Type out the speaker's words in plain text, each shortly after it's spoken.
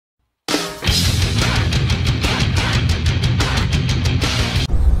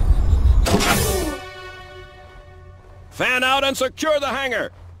Fan out and secure the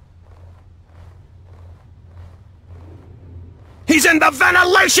hangar! He's in the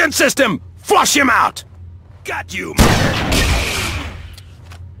ventilation system! Flush him out! Got you, mother!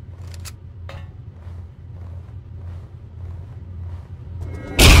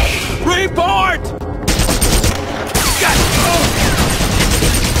 Report! Got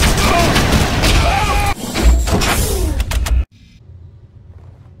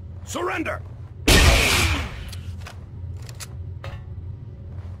Surrender!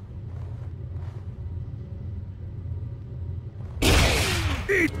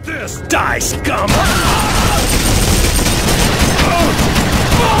 Eat this, die, scum!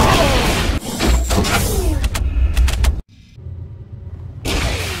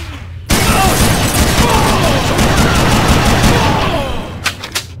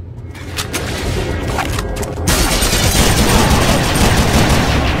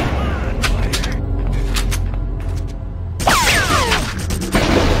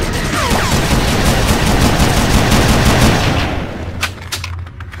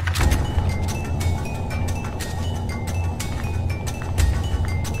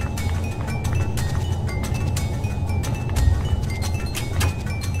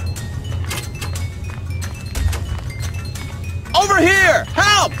 Over here!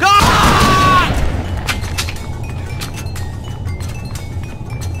 Help! God!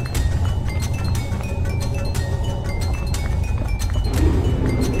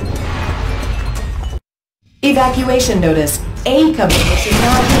 Evacuation notice. A company should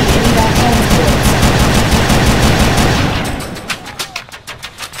not be in that transport.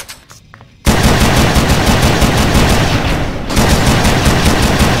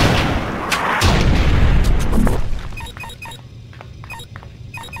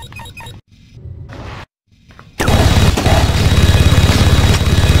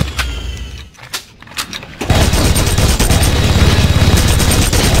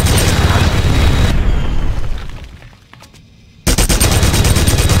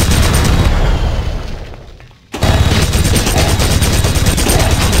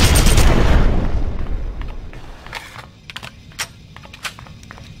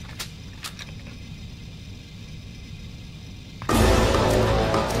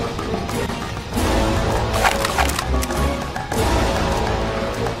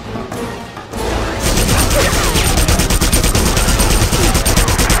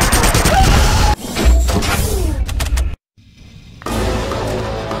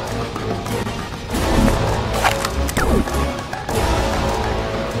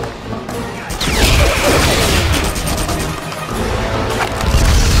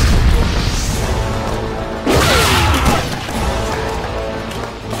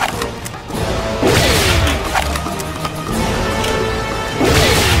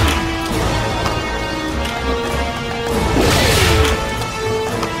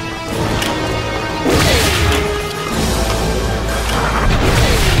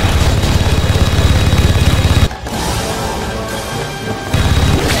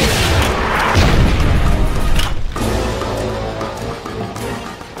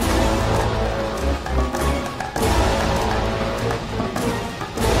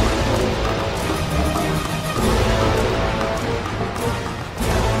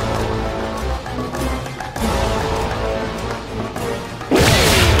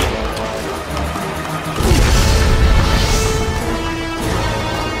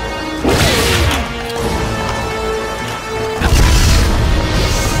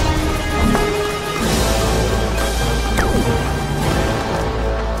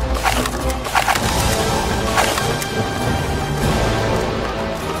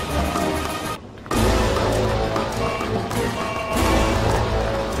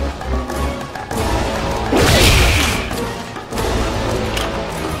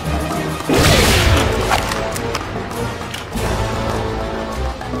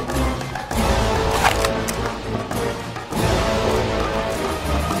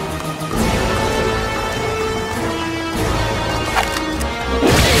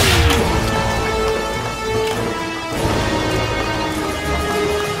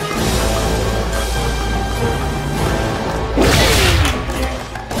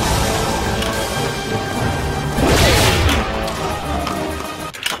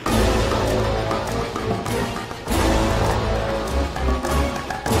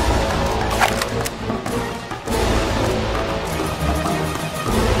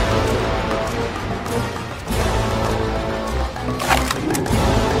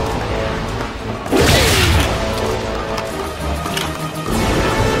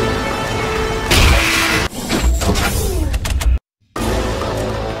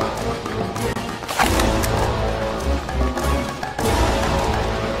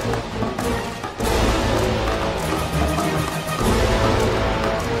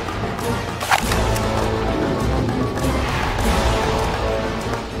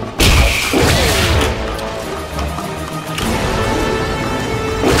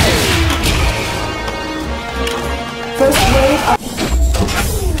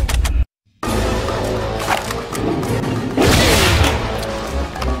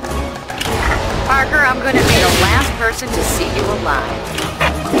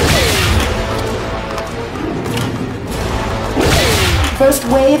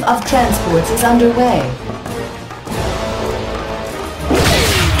 wave of transports is underway.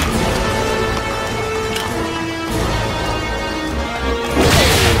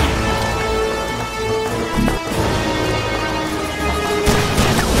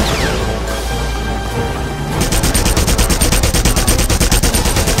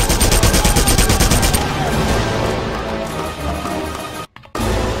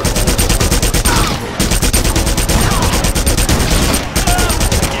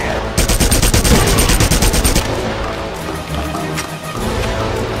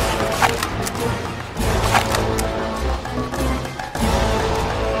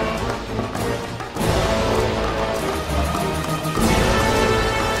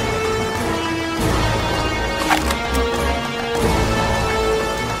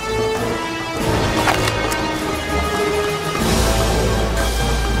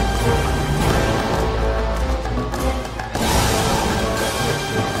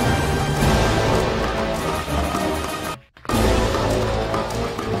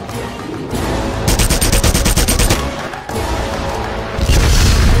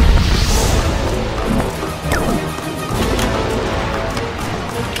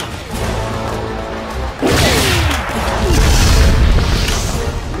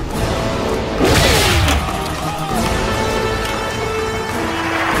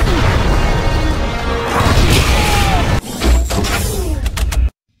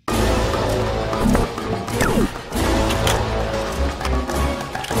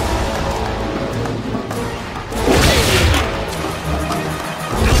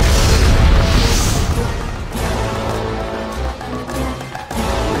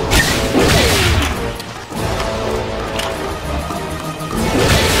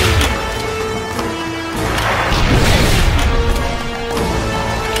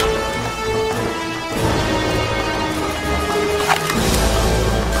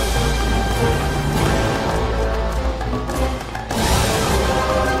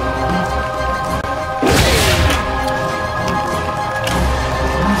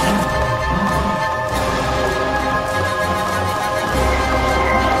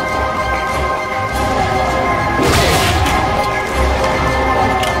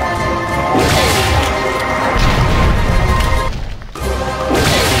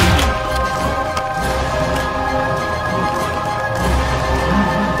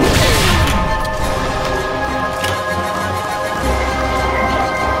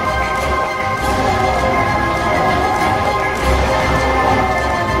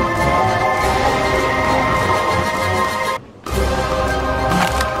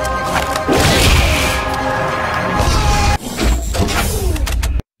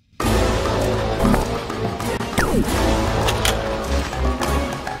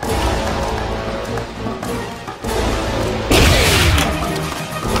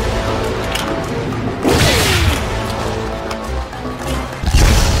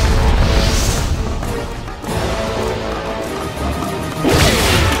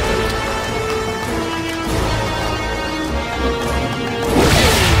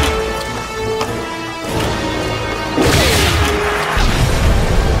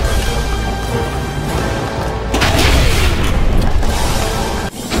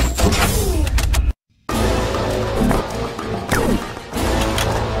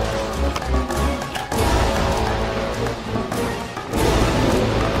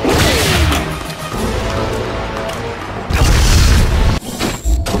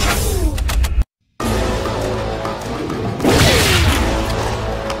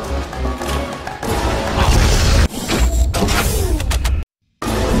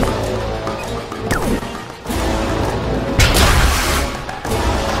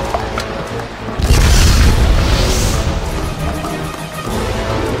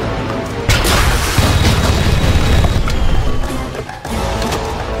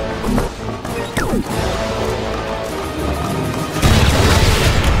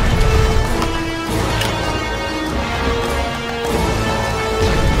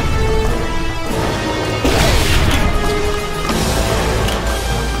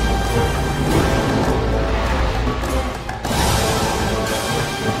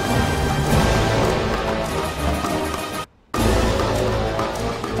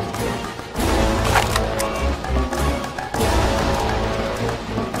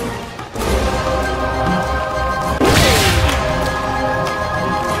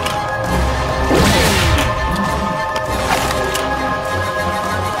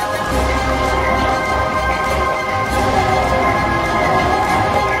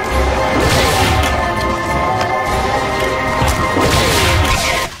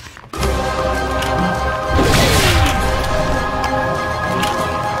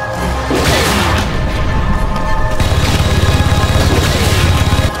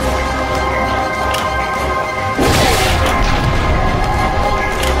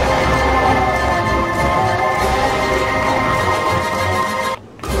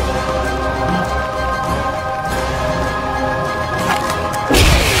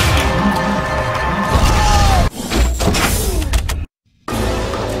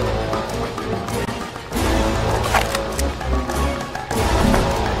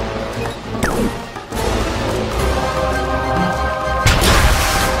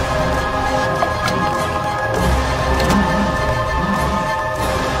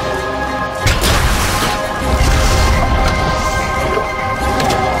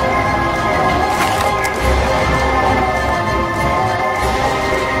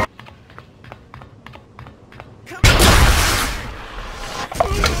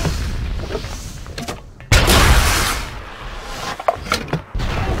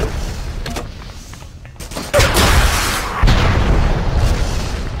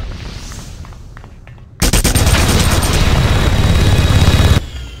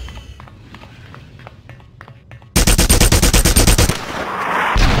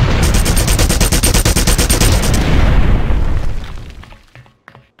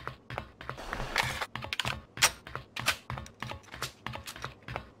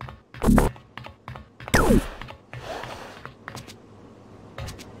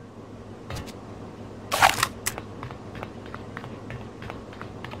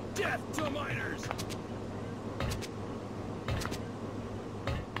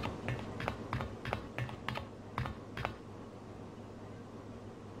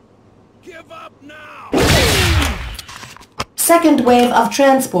 Give up now! Second wave of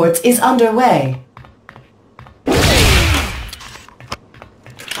transports is underway.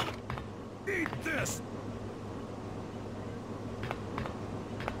 Eat this!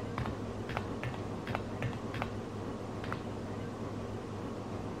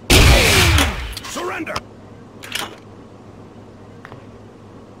 Surrender!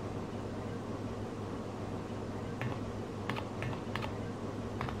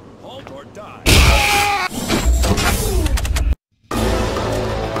 Halt or die!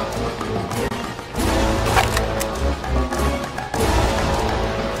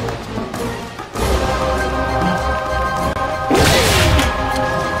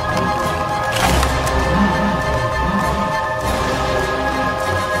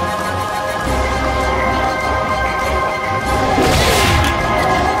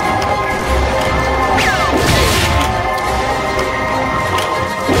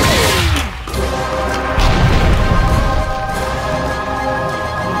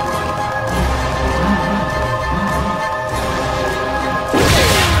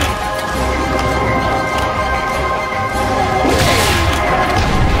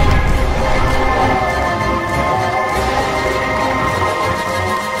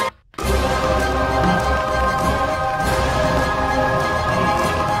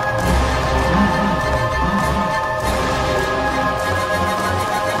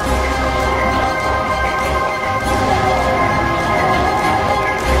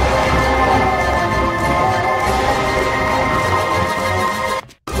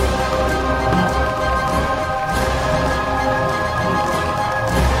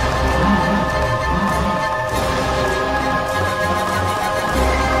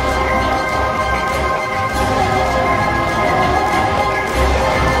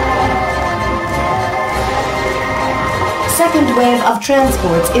 Second wave of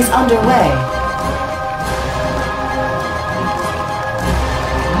transports is underway.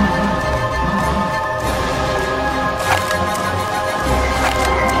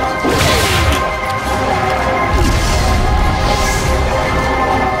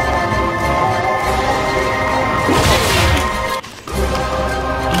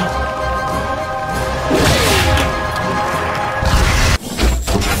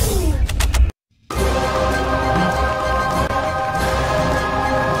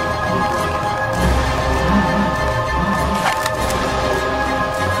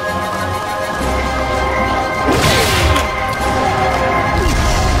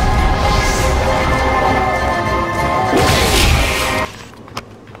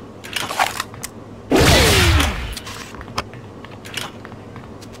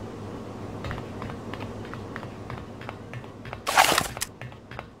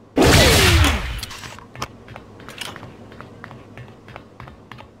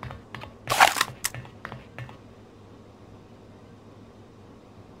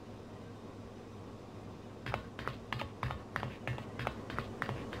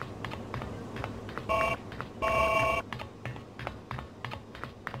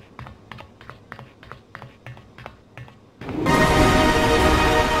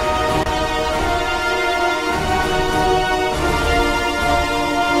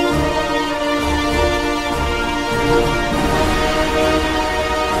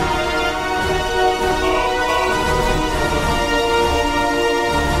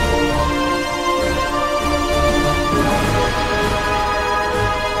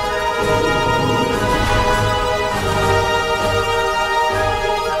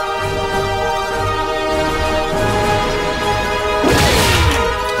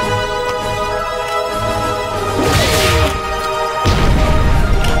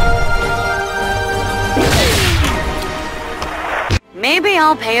 Maybe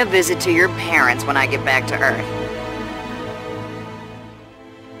I'll pay a visit to your parents when I get back to Earth.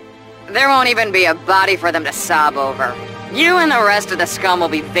 There won't even be a body for them to sob over. You and the rest of the scum will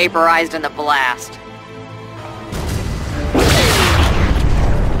be vaporized in the blast.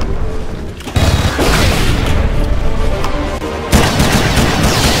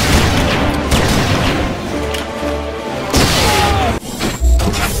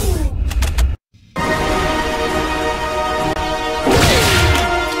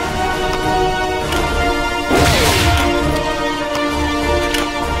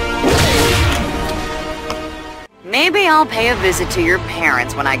 Maybe I'll pay a visit to your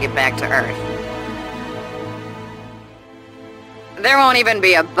parents when I get back to Earth. There won't even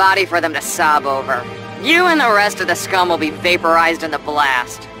be a body for them to sob over. You and the rest of the scum will be vaporized in the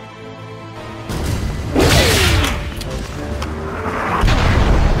blast.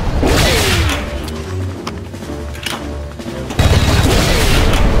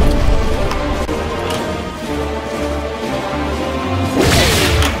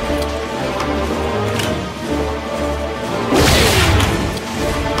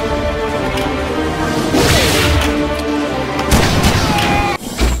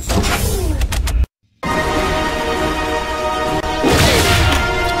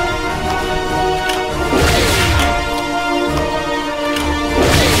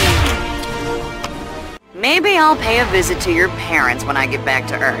 I'll pay a visit to your parents when I get back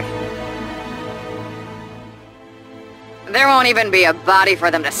to Earth. There won't even be a body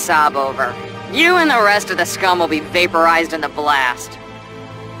for them to sob over. You and the rest of the scum will be vaporized in the blast.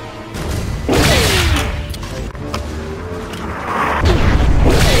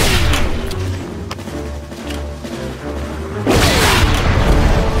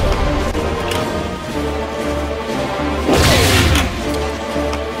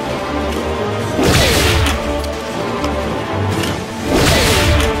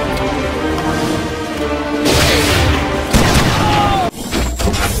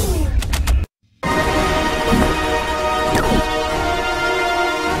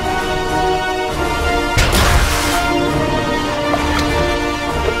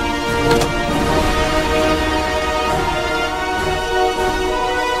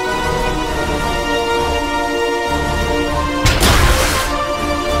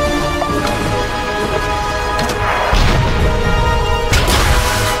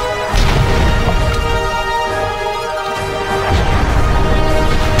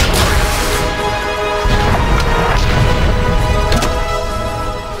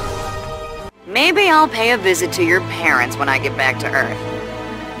 Maybe I'll pay a visit to your parents when I get back to Earth.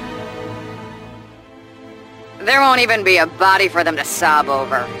 There won't even be a body for them to sob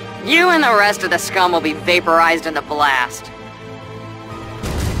over. You and the rest of the scum will be vaporized in the blast.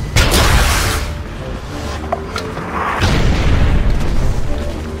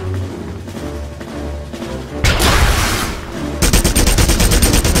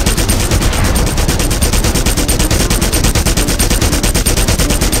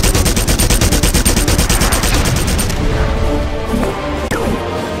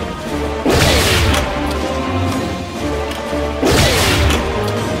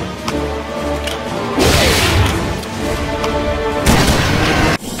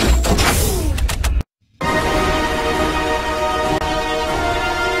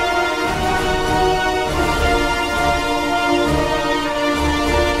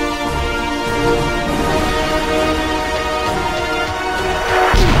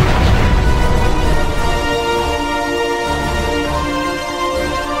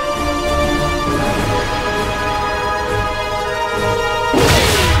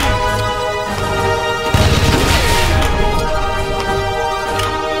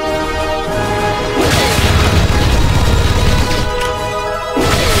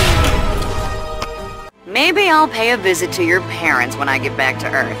 Maybe I'll pay a visit to your parents when I get back to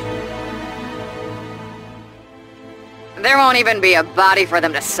Earth. There won't even be a body for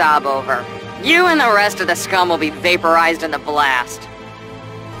them to sob over. You and the rest of the scum will be vaporized in the blast.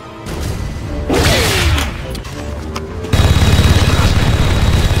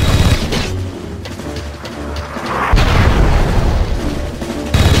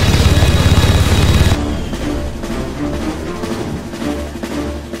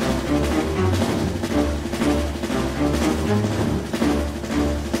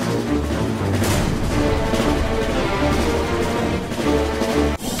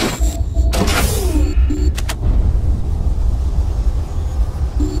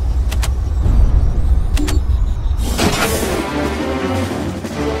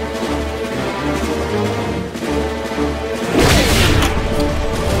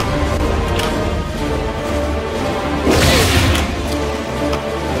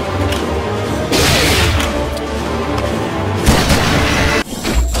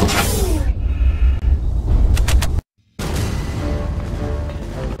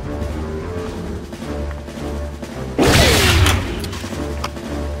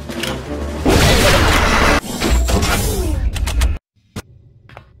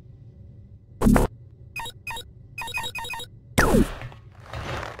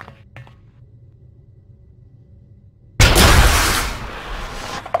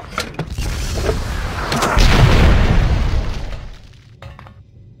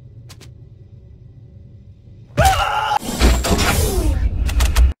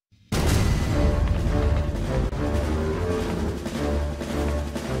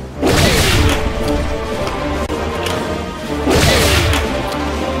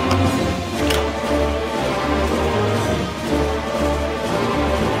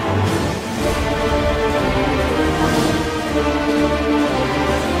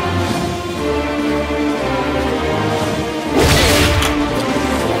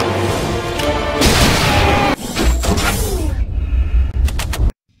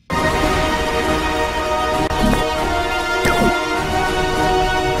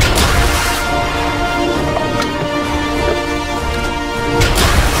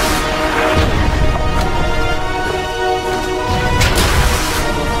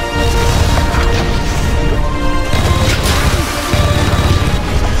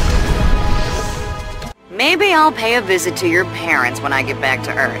 Maybe I'll pay a visit to your parents when I get back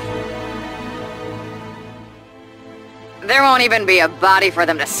to Earth. There won't even be a body for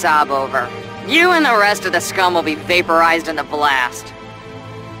them to sob over. You and the rest of the scum will be vaporized in the blast.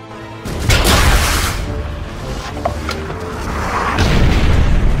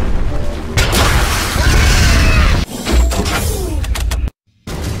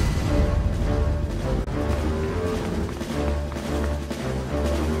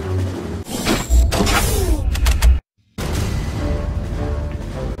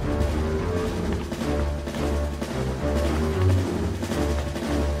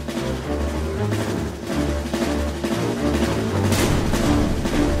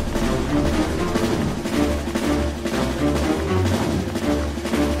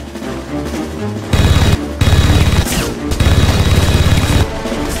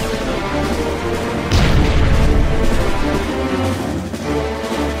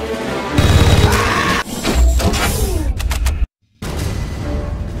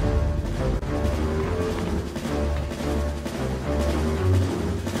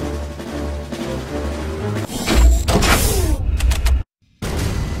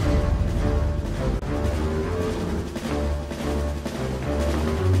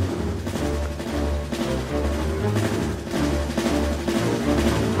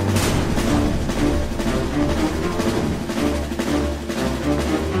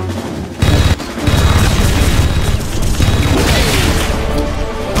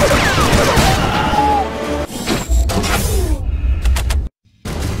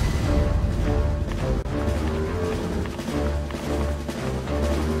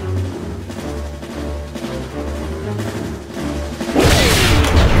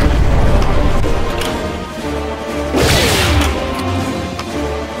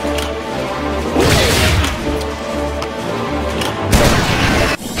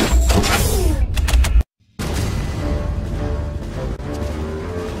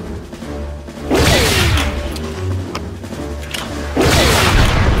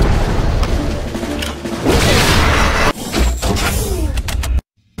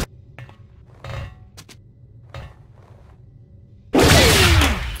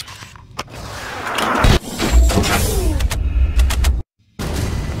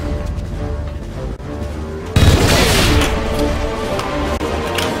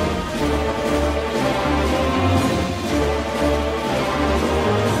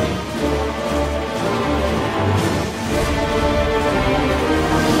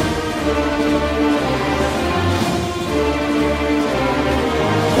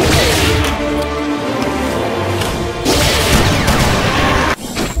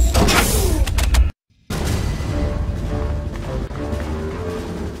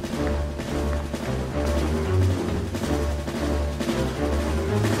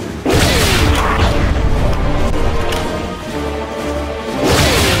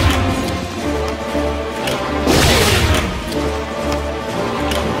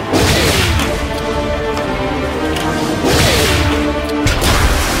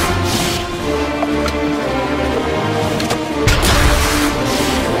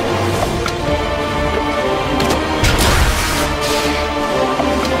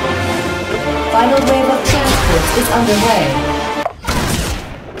 Final wave of transport is underway.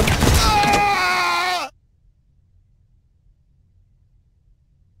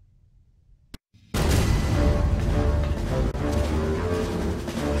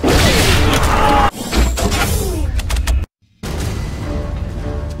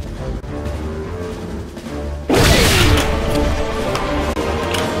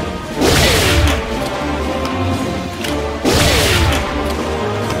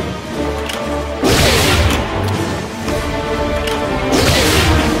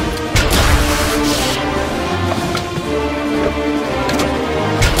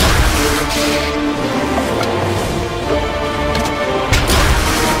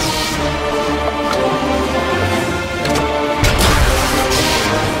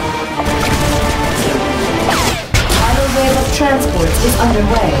 Transport is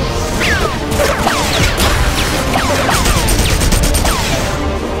underway.